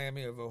plays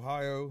Miami of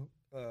Ohio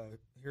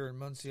here in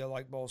Muncie. I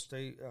like Ball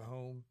State at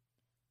home.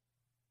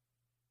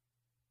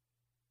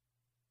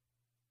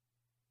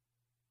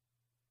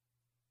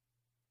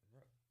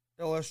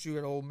 LSU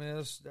at Ole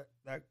Miss,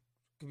 that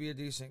could be a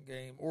decent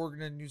game.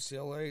 Oregon and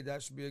UCLA,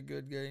 that should be a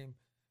good game.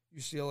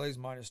 UCLA's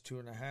minus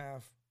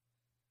 2.5.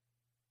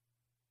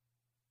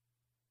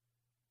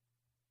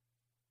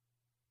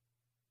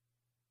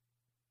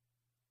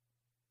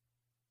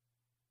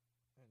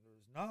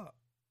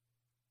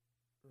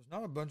 There's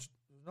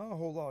not a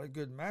whole lot of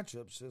good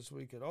matchups this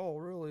week at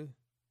all, really.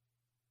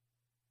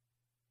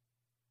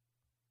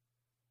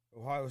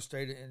 Ohio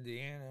State and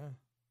Indiana.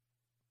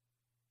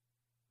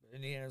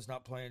 Indiana's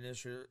not playing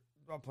this year.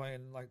 Not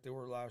playing like they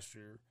were last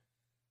year.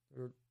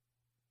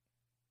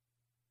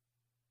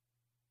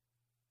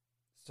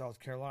 South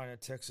Carolina,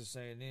 Texas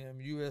A&M,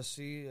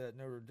 USC at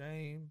Notre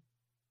Dame.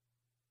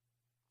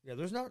 Yeah,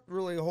 there's not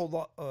really a whole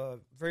lot,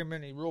 very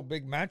many real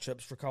big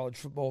matchups for college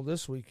football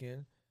this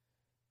weekend.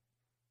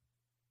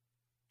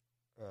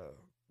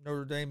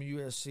 Notre Dame and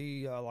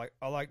USC. I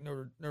like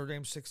Notre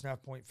Dame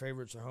 6.5-point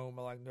favorites at home.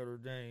 I like Notre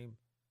Dame.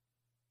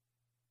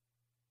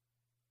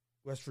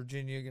 West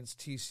Virginia against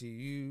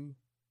TCU.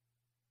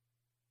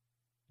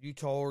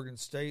 Utah, Oregon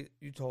State.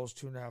 Utah's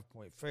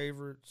 2.5-point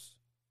favorites.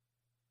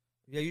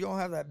 Yeah, you don't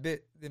have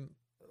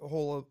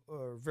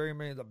very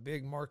many of the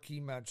big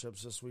marquee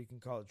matchups this week in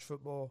college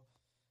football.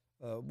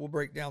 We'll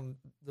break down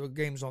the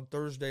games on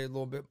Thursday a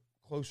little bit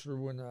closer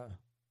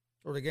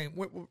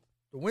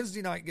the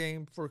Wednesday night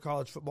game for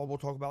college football we'll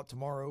talk about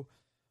tomorrow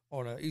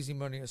on Easy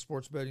Money, a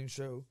sports betting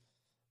show.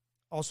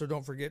 Also,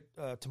 don't forget,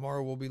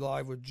 tomorrow we'll be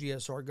live with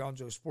GSR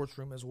Gonzo Sports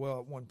Room as well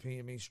at 1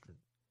 p.m. Eastern.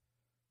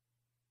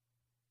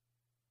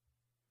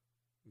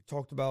 We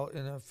talked about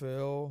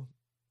NFL.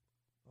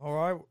 All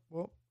right,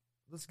 well,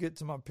 let's get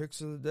to my picks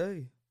of the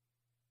day.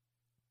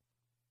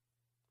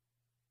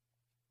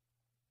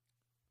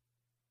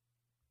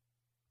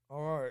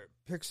 All right,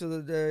 picks of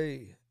the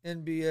day.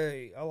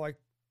 NBA.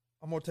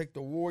 I'm going to take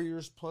the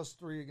Warriors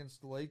 +3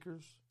 against the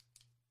Lakers.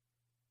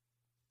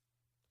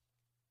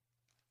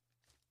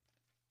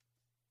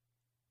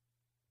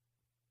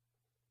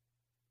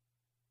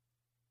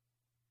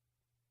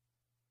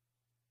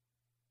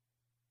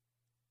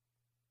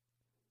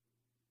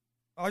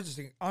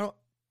 And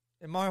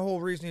my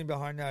whole reasoning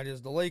behind that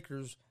is the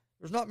Lakers,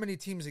 there's not many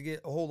teams that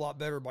get a whole lot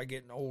better by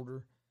getting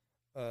older.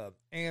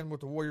 And with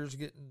the Warriors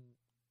getting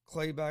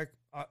Clay back,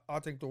 I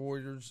think the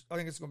Warriors, I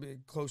think it's going to be a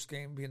close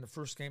game, being the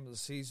first game of the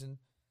season.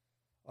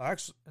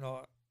 That's the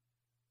other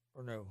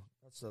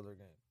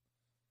game.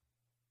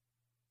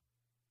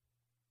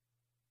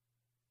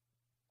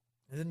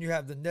 And then you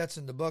have the Nets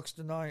and the Bucks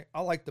tonight.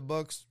 I like the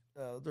Bucks.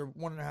 They're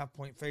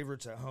 1.5-point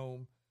favorites at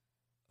home.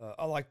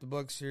 I like the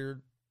Bucks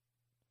here.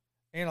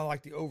 And I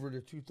like the over to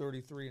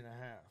 233.5.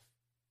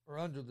 Or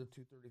under the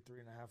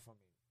 233.5,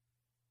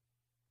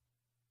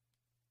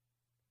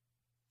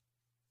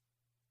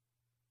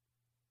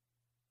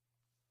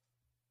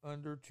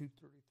 Under 233.5.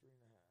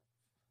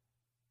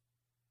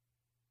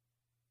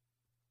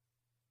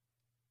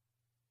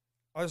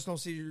 I just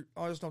don't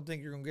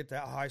think you're going to get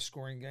that high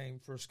scoring game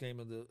first game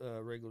of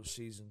the regular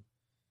season.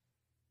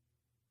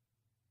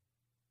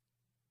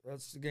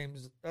 That's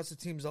the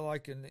teams I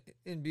like in the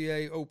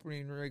NBA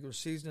opening regular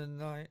season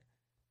tonight.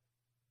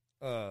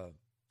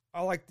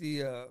 I like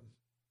the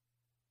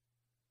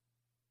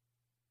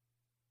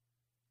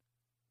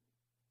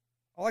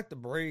I like the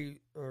Braves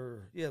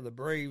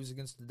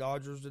against the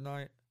Dodgers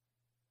tonight.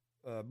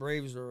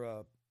 Braves are.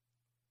 I'll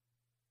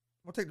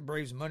take the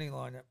Braves money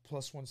line at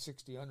plus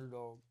 160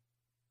 underdog.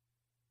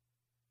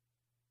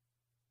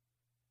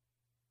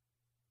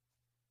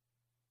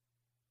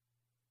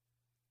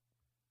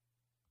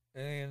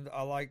 And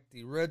I like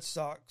the Red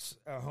Sox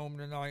at home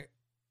tonight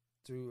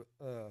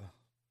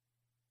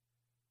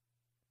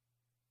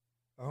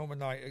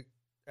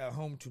at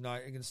home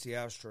tonight against the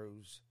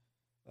Astros.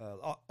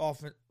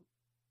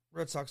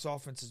 Red Sox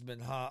offense has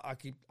been hot. I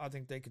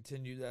think they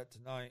continue that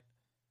tonight.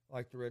 I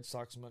like the Red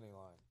Sox money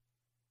line.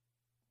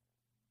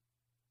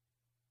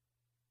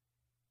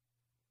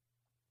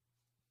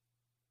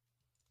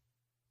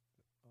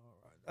 All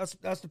right,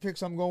 that's the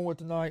picks I'm going with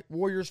tonight.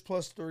 Warriors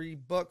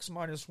 +3, Bucks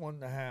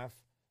 -1.5,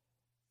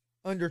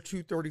 under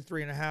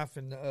 233.5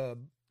 in the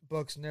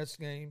Bucks Nets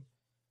game.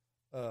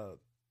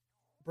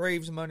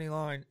 Braves money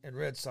line and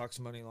Red Sox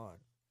money line.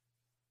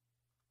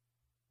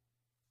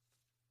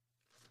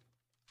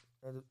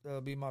 That'll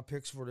be my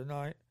picks for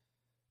tonight.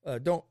 All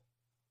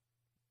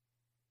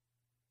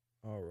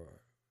right.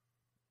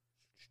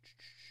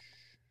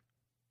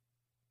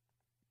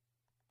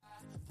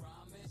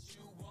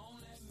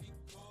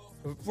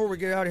 Before we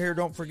get out of here,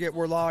 don't forget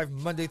we're live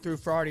Monday through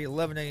Friday,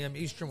 11 a.m.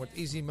 Eastern with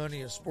Easy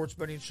Money, a sports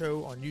betting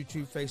show on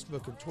YouTube,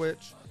 Facebook, and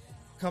Twitch.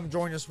 Come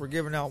join us. We're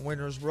giving out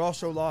winners. We're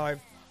also live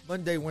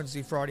Monday,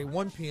 Wednesday, Friday,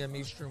 1 p.m.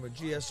 Eastern with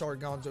GSR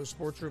Gonzo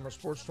Sports Room, our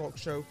sports talk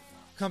show.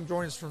 Come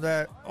join us for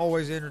that.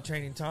 Always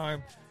entertaining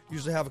time.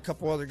 Usually have a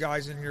couple other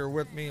guys in here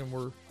with me, and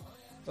we're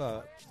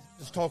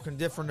just talking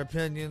different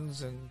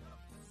opinions. And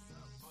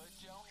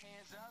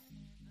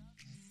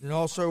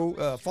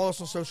also follow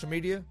us on social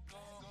media.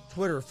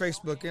 Twitter,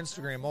 Facebook,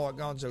 Instagram, all at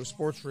Gonzo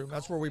Sports Room.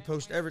 That's where we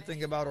post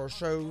everything about our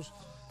shows.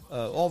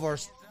 All of our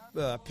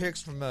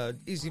picks from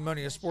Easy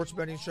Money, a sports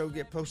betting show,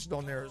 get posted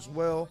on there as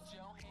well.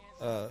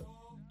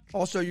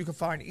 Also, you can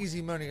find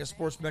Easy Money, a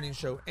sports betting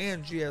show,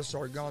 and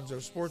GSR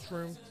Gonzo Sports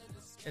Room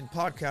in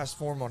podcast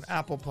form on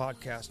Apple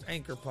Podcasts,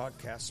 Anchor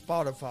Podcasts,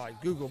 Spotify,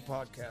 Google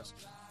Podcasts.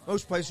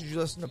 Most places you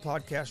listen to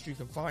podcasts, you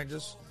can find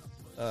us.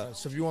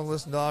 So if you want to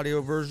listen to the audio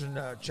version,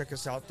 check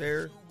us out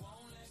there.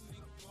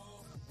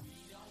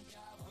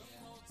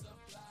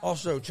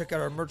 Also, check out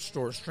our merch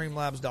store,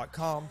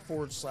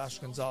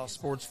 streamlabs.com/Gonzalez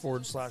Sports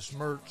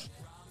 /merch.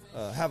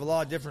 Have a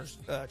lot of different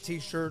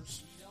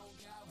t-shirts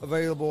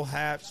available,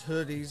 hats,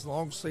 hoodies,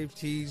 long sleeve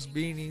tees,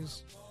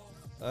 beanies.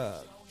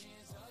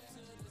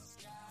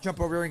 Jump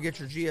over there and get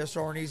your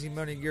GSR and Easy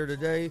Money gear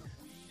today.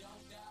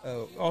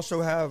 Also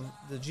have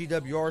the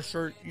GWR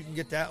shirt. You can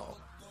get that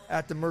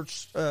at the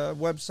merch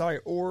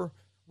website, or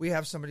we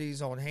have some of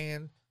these on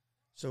hand.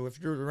 So if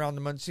you're around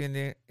the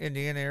Muncie,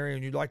 Indiana area,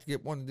 and you'd like to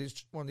get one of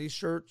these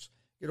shirts,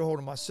 get a hold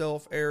of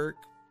myself, Eric,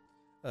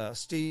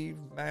 Steve,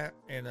 Matt,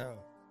 and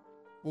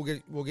we'll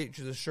get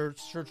you the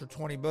shirts. Shirts are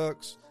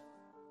 $20.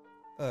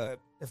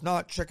 If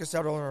not, check us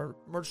out on our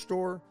merch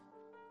store.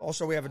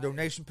 Also, we have a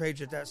donation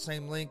page at that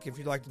same link if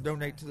you'd like to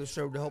donate to the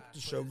show to help the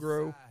show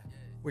grow.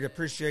 We'd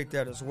appreciate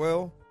that as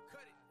well.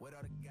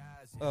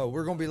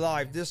 We're going to be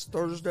live this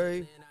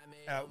Thursday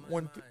at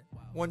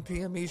 1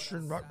 p.m.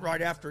 Eastern,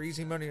 right after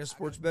Easy Money, a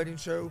sports betting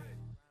show.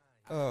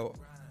 Or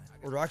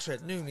actually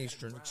at noon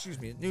Eastern,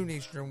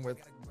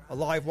 with a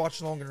live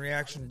watch-along and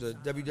reaction to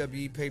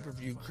WWE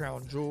pay-per-view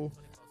Crown Jewel.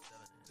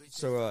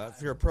 So if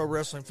you're a pro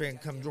wrestling fan,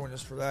 come join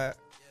us for that.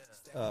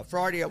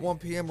 Friday at 1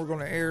 p.m., we're going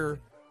to air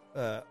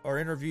our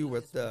interview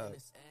with the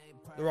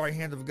right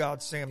hand of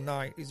God, Sam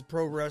Knight. He's a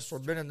pro wrestler,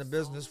 been in the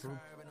business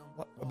for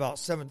about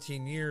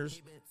 17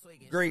 years.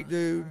 Great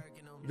dude.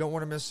 You don't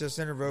want to miss this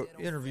interview.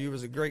 It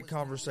was a great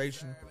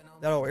conversation.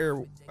 That'll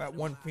air at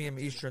 1 p.m.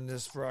 Eastern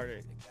this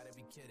Friday.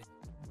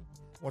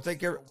 Well,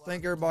 thank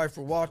everybody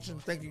for watching.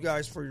 Thank you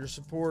guys for your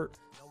support.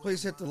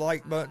 Please hit the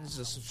like buttons,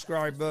 the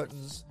subscribe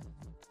buttons,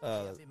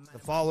 the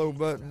follow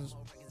buttons,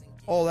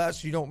 all that,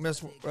 so you don't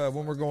miss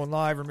when we're going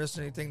live or miss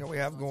anything that we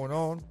have going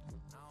on.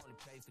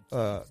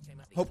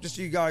 Hope to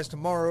see you guys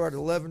tomorrow at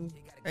 11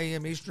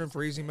 a.m. Eastern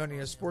for Easy Money,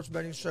 a sports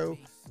betting show,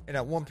 and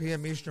at 1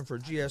 p.m. Eastern for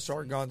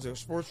GSR Gonzo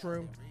Sports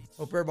Room.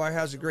 Hope everybody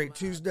has a great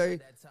Tuesday.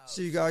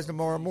 See you guys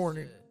tomorrow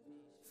morning.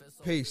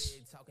 Peace.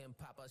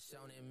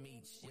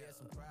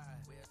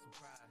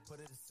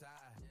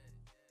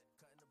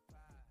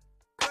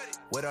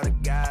 What are the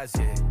guys,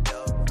 yeah?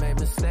 Made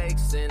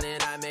mistakes and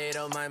then I made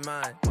up my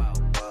mind.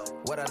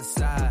 What are the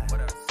sides?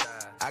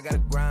 I gotta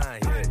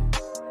grind, yeah.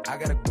 I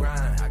gotta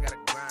grind. I gotta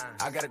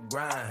grind. I gotta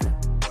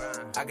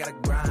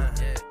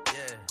grind.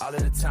 All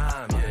of the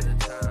time, yeah.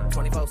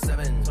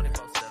 24/7,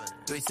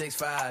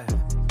 365.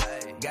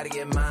 Gotta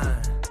get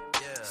mine.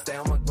 Stay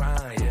on my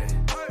grind, yeah.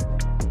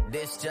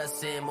 This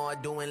just in, more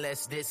doing,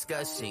 less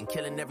discussion.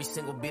 Killing every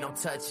single beat I'm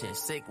touching.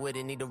 Sick with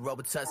it, need a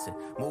Robitussin.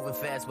 Moving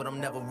fast, but I'm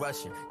never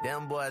rushing.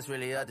 Them boys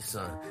really other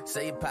son.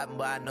 Say you poppin',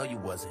 but I know you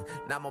wasn't.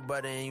 Not my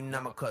brother and you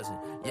not my cousin.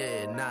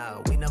 Yeah,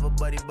 nah, we never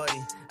buddy.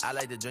 I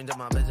like to drink to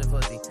my vision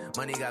pussy.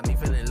 Money got me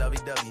feeling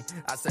lovey-dovey.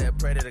 I say a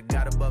prayer to the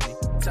God above me.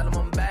 Tell him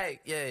I'm back,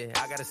 yeah.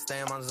 I gotta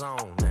stay in my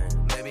zone, man.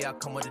 Maybe I'll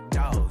come with the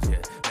dogs,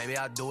 yeah. Maybe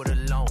I'll do it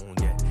alone,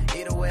 yeah.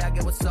 Either way, I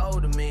get what's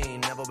sold to me.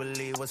 Never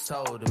believe what's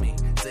told to me.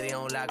 City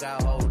on lock,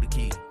 I hold the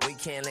key. We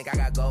can't link, I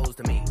got goals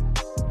to meet.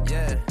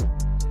 Yeah,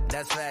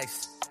 that's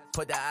facts.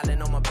 Put the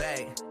island on my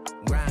back.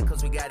 Grind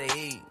cause we gotta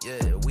eat.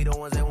 Yeah, we the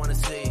ones that wanna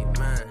see,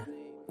 man.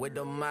 With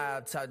the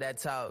mob, talk that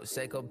talk.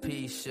 Shake a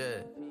piece,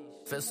 shit.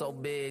 Feel so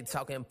big,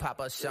 talking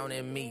Papa, Sean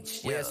and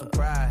Meech. We had some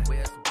pride.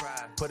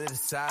 Put it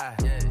aside.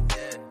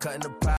 Cutting the pie.